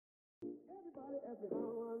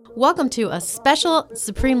Welcome to a special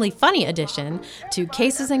Supremely Funny edition to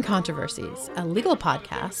Cases and Controversies, a legal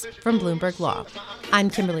podcast from Bloomberg Law. I'm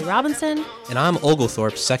Kimberly Robinson. And I'm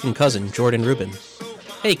Oglethorpe's second cousin, Jordan Rubin.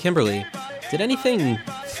 Hey, Kimberly, did anything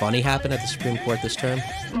funny happen at the Supreme Court this term?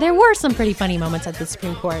 There were some pretty funny moments at the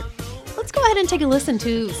Supreme Court. Let's go ahead and take a listen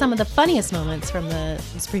to some of the funniest moments from the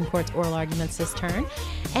Supreme Court's oral arguments this term.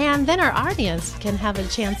 And then our audience can have a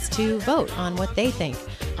chance to vote on what they think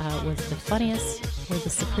was the funniest or the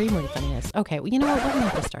supremely funniest. Okay, well, you know what? We're going to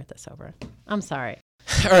have to start this over. I'm sorry.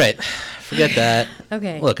 All right. Forget that.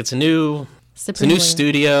 Okay. Look, it's a new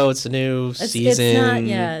studio. It's a new season. It's not,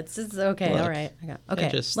 yeah. It's okay. Look, all right.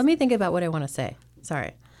 Okay. Let me think about what I want to say.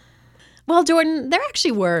 Sorry. Well, Jordan, there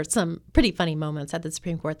actually were some pretty funny moments at the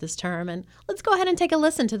Supreme Court this term, and let's go ahead and take a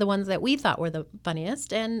listen to the ones that we thought were the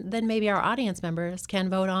funniest, and then maybe our audience members can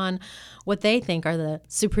vote on what they think are the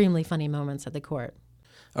supremely funny moments at the court.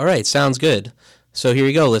 All right, sounds good. So here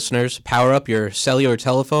you go, listeners. Power up your cellular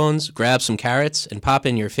telephones, grab some carrots, and pop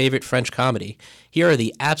in your favorite French comedy. Here are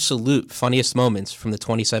the absolute funniest moments from the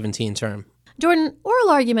 2017 term. Jordan, oral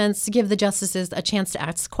arguments give the justices a chance to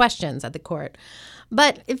ask questions at the court.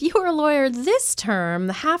 But if you were a lawyer this term,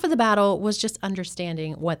 half of the battle was just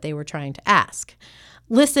understanding what they were trying to ask.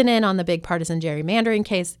 Listen in on the big partisan gerrymandering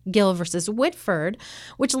case, Gill versus Whitford,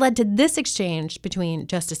 which led to this exchange between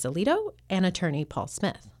Justice Alito and attorney Paul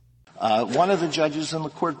Smith. One of the judges in the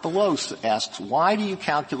court below asks, why do you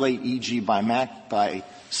calculate E.G. by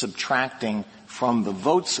subtracting from the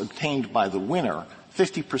votes obtained by the winner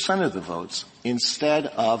 50% of the votes instead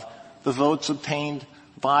of the votes obtained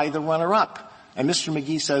by the runner-up? And Mr.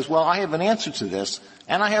 McGee says, well, I have an answer to this,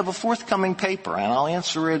 and I have a forthcoming paper, and I'll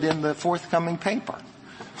answer it in the forthcoming paper.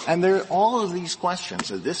 And there are all of these questions.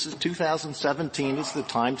 So this is 2017 is the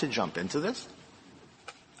time to jump into this?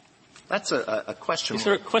 That's a question. Is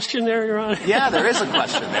there a question there, Your Honor? Yeah, there is a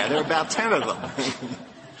question there. There are about 10 of them.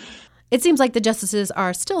 It seems like the justices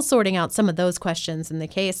are still sorting out some of those questions in the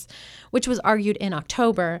case, which was argued in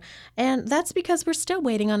October, and that's because we're still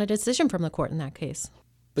waiting on a decision from the court in that case.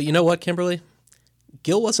 But you know what, Kimberly?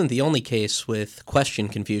 Gill wasn't the only case with question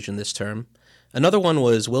confusion this term. Another one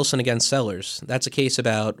was Wilson against Sellers. That's a case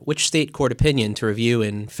about which state court opinion to review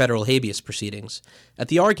in federal habeas proceedings. At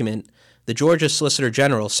the argument, the Georgia Solicitor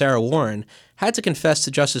General, Sarah Warren, had to confess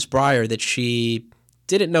to Justice Breyer that she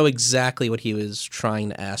didn't know exactly what he was trying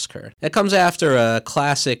to ask her. That comes after a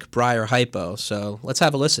classic Breyer hypo, so let's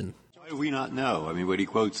have a listen. Why do we not know? I mean, what he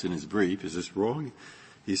quotes in his brief, is this wrong?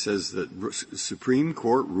 He says that Supreme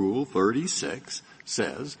Court Rule 36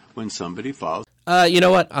 says when somebody files. You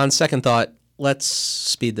know what? On second thought, let's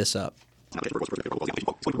speed this up.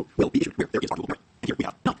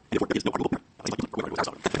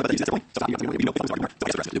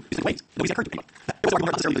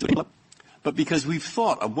 But because we've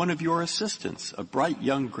thought of one of your assistants, a bright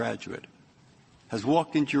young graduate, has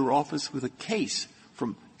walked into your office with a case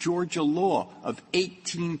from Georgia law of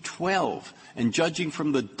 1812, and judging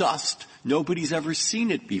from the dust, nobody's ever seen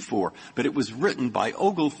it before. But it was written by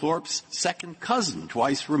Oglethorpe's second cousin,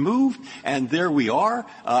 twice removed, and there we are,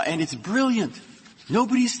 and it's brilliant.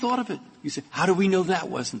 Nobody's thought of it. You say, how do we know that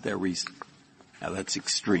wasn't their reason? Now, that's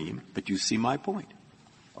extreme, but you see my point.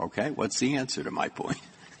 Okay? What's the answer to my point?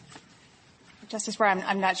 Justice Breyer,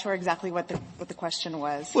 I'm not sure exactly what the question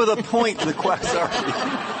was. Well, the point of the question,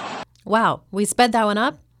 sorry. Wow, we sped that one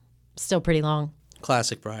up. Still pretty long.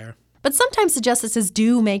 Classic Breyer. But sometimes the justices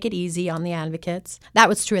do make it easy on the advocates. That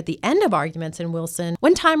was true at the end of arguments in Wilson,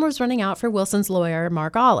 when time was running out for Wilson's lawyer,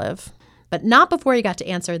 Mark Olive. But not before he got to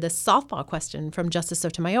answer this softball question from Justice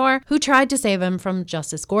Sotomayor, who tried to save him from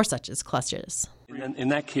Justice Gorsuch's clutches. In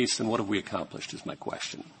that case, then what have we accomplished is my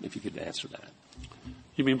question, if you could answer that.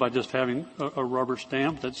 You mean by just having a rubber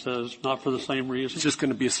stamp that says not for the same reason? It's just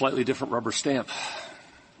going to be a slightly different rubber stamp.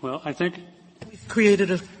 Well, I think we've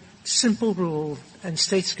created a simple rule, and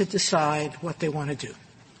states could decide what they want to do.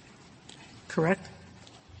 Correct?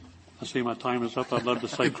 I see my time is up. I'd love to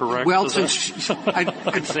say correct. Well, since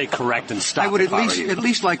I'd say correct and stop. I would at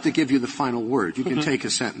least like to give you the final word. You can take a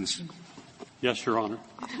sentence. Yes, Your Honor.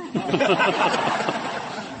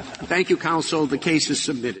 Thank you, counsel. The case is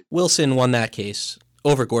submitted. Wilson won that case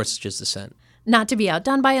over Gorsuch's dissent. Not to be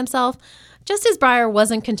outdone by himself, Justice Breyer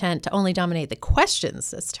wasn't content to only dominate the questions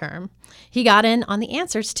this term. He got in on the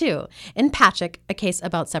answers, too, in Patchak, a case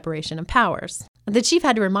about separation of powers. The chief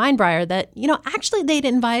had to remind Breyer that, actually they'd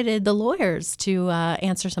invited the lawyers to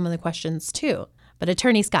answer some of the questions, too. But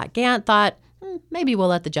attorney Scott Gant thought, maybe we'll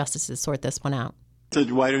let the justices sort this one out. So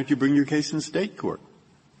why don't you bring your case in state court?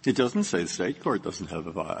 It doesn't say the state court doesn't have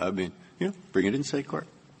bring it in state court.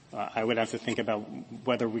 I would have to think about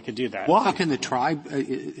whether we could do that. Why? Can the tribe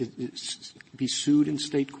be sued in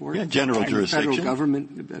state court? Yeah, general jurisdiction. The federal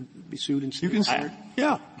government be sued in state court?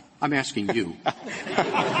 Yeah. I'm asking you.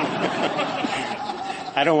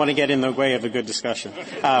 I don't want to get in the way of a good discussion.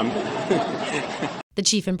 The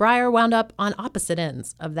Chief and Breyer wound up on opposite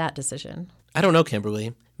ends of that decision. I don't know,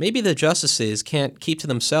 Kimberly. Maybe the justices can't keep to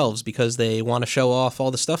themselves because they want to show off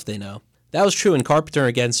all the stuff they know. That was true in Carpenter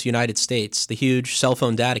against United States, the huge cell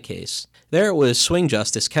phone data case. There it was swing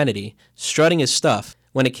Justice Kennedy strutting his stuff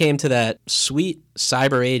when it came to that sweet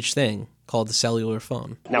cyber age thing called the cellular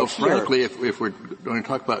phone. Now, frankly, if we're going to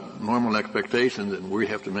talk about normal expectations and we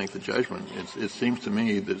have to make the judgment, it seems to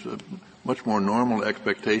me there's a much more normal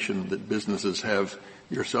expectation that businesses have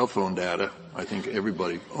your cell phone data. I think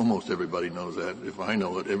almost everybody knows that. If I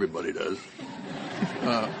know it, everybody does.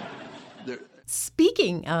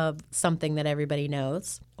 Speaking of something that everybody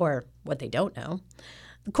knows, or what they don't know,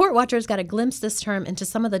 the court watchers got a glimpse this term into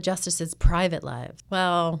some of the justices' private lives.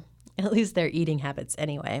 Well, at least their eating habits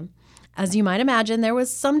anyway. As you might imagine, there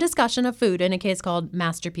was some discussion of food in a case called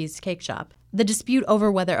Masterpiece Cake Shop. The dispute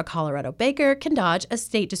over whether a Colorado baker can dodge a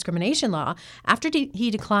state discrimination law after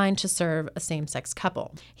he declined to serve a same-sex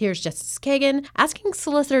couple. Here's Justice Kagan asking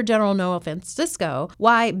Solicitor General Noah Francisco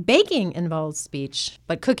why baking involves speech,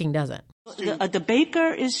 but cooking doesn't. The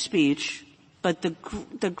baker is speech, but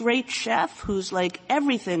the great chef who's like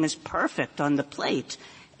everything is perfect on the plate.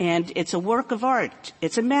 And it's a work of art.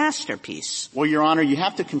 It's a masterpiece. Well, Your Honor, you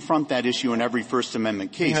have to confront that issue in every First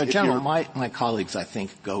Amendment case. General, my colleagues, I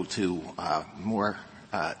think, go to more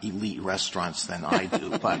elite restaurants than I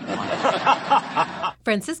do. But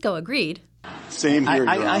Francisco agreed. Same here,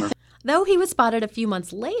 Your Honor. Though he was spotted a few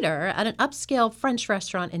months later at an upscale French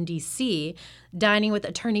restaurant in D.C., dining with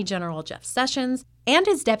Attorney General Jeff Sessions and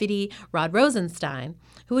his deputy, Rod Rosenstein,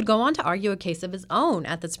 who would go on to argue a case of his own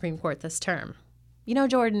at the Supreme Court this term. You know,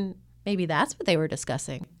 Jordan, maybe that's what they were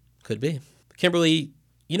discussing. Could be. Kimberly,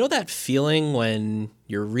 you know that feeling when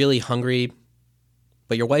you're really hungry,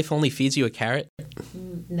 but your wife only feeds you a carrot?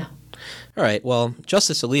 No. All right, well,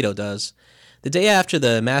 Justice Alito does. The day after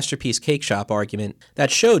the Masterpiece Cake Shop argument,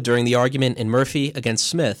 that showed during the argument in Murphy against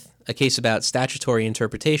Smith, a case about statutory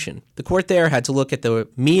interpretation. The court there had to look at the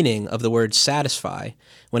meaning of the word satisfy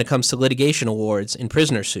when it comes to litigation awards in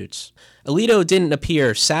prisoner suits. Alito didn't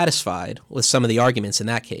appear satisfied with some of the arguments in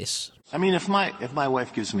that case. I mean, if my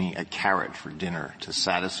wife gives me a carrot for dinner to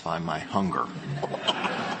satisfy my hunger,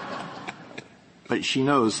 but she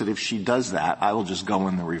knows that if she does that, I will just go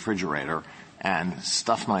in the refrigerator and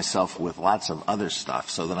stuff myself with lots of other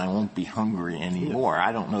stuff so that I won't be hungry anymore.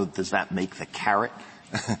 I don't know, does that make the carrot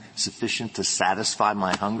sufficient to satisfy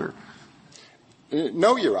my hunger?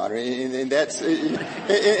 No, Your Honor. In that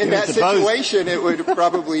situation, it would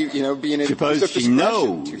probably, be an abuse of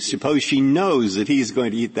discretion. Suppose she knows that he's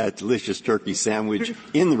going to eat that delicious turkey sandwich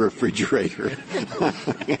in the refrigerator.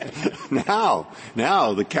 Now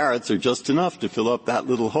the carrots are just enough to fill up that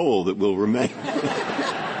little hole that will remain.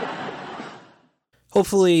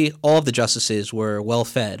 Hopefully, all of the justices were well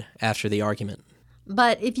fed after the argument.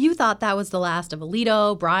 But if you thought that was the last of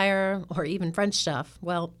Alito, Breyer, or even French stuff,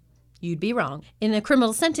 well, you'd be wrong. In a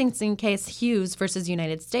criminal sentencing case, Hughes versus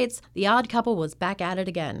United States, the odd couple was back at it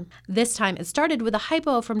again. This time it started with a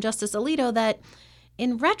hypo from Justice Alito that,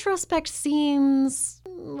 in retrospect, seems a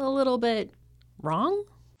little bit wrong.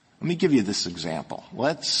 Let me give you this example.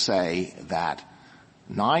 Let's say that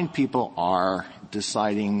 9 people are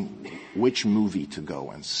deciding which movie to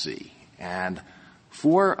go and see, and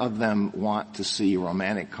 4 of them want to see a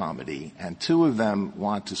romantic comedy, and 2 of them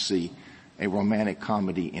want to see a romantic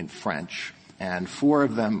comedy in French, and 4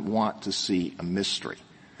 of them want to see a mystery.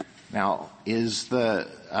 Now,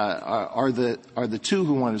 are the 2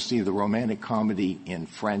 who want to see the romantic comedy in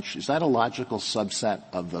French, is that a logical subset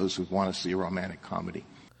of those who want to see a romantic comedy?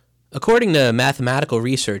 According to mathematical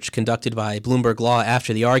research conducted by Bloomberg Law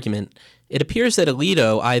after the argument, it appears that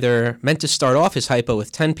Alito either meant to start off his hypo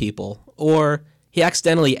with 10 people, or he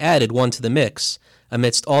accidentally added 1 to the mix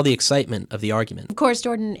amidst all the excitement of the argument. Of course,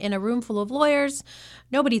 Jordan, in a room full of lawyers,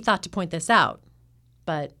 nobody thought to point this out.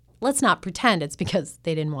 But let's not pretend it's because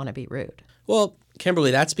they didn't want to be rude. Well,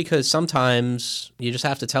 Kimberly, that's because sometimes you just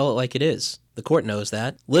have to tell it like it is. The court knows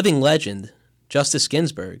that. Living legend, Justice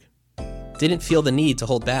Ginsburg, didn't feel the need to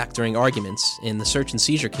hold back during arguments in the search and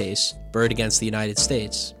seizure case, Byrd against the United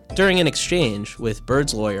States. During an exchange with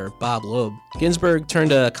Byrd's lawyer, Bob Loeb, Ginsburg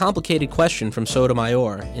turned a complicated question from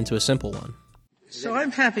Sotomayor into a simple one. So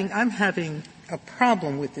I'm having a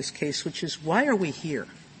problem with this case, which is, why are we here?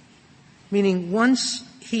 Meaning, once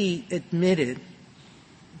he admitted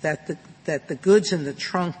that the goods in the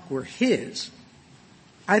trunk were his,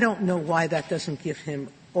 I don't know why that doesn't give him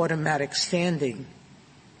automatic standing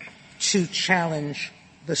to challenge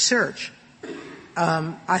the search.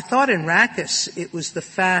 I thought in Rackus it was the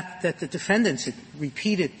fact that the defendants had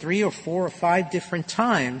repeated 3 or 4 or 5 different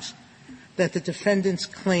times that the defendants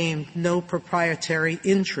claimed no proprietary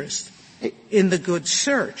interest in the goods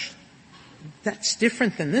searched. That's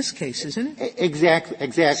different than this case, isn't it?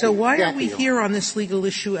 Exactly. So why are we here on this legal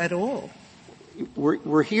issue at all?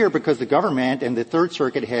 We're here because the government and the Third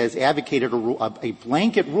Circuit has advocated a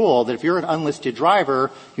blanket rule that if you're an unlisted driver,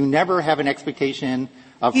 you never have an expectation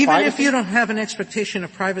of Even privacy. if you don't have an expectation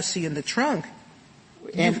of privacy in the trunk,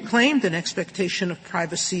 you've claimed an expectation of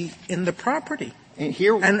privacy in the property.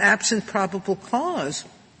 And absent probable cause,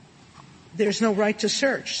 there's no right to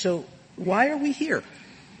search. So why are we here?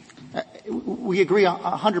 We agree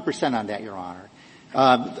 100% on that, Your Honor.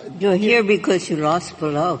 You're here because you lost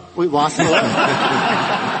below. We lost below.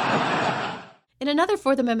 In another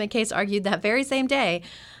Fourth Amendment case argued that very same day,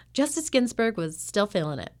 Justice Ginsburg was still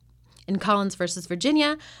feeling it. In Collins versus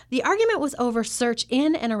Virginia, the argument was over search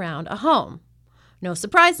in and around a home. No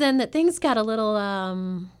surprise then that things got a little,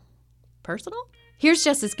 personal? Here's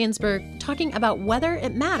Justice Ginsburg talking about whether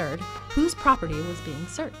it mattered whose property was being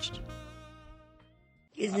searched.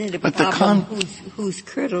 Isn't it a problem whose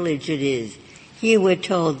curtilage it is? Here we're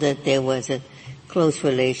told that there was a close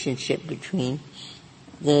relationship between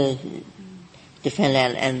the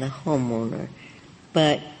defendant and the homeowner.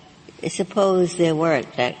 But suppose there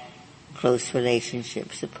weren't that close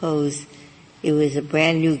relationship. Suppose it was a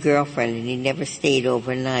brand new girlfriend and he never stayed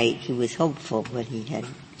overnight. He was hopeful, but he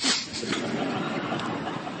hadn't.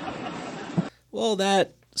 Well,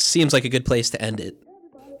 that seems like a good place to end it.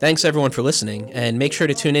 Thanks everyone for listening, and make sure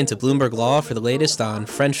to tune in to Bloomberg Law for the latest on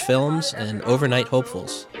French films and overnight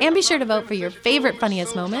hopefuls. And be sure to vote for your favorite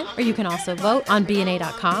funniest moment, or you can also vote on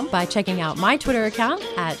BNA.com by checking out my Twitter account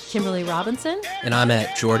at Kimberly Robinson. And I'm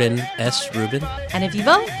at Jordan S. Rubin. And if you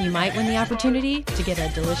vote, you might win the opportunity to get a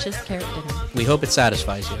delicious carrot dinner. We hope it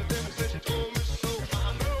satisfies you.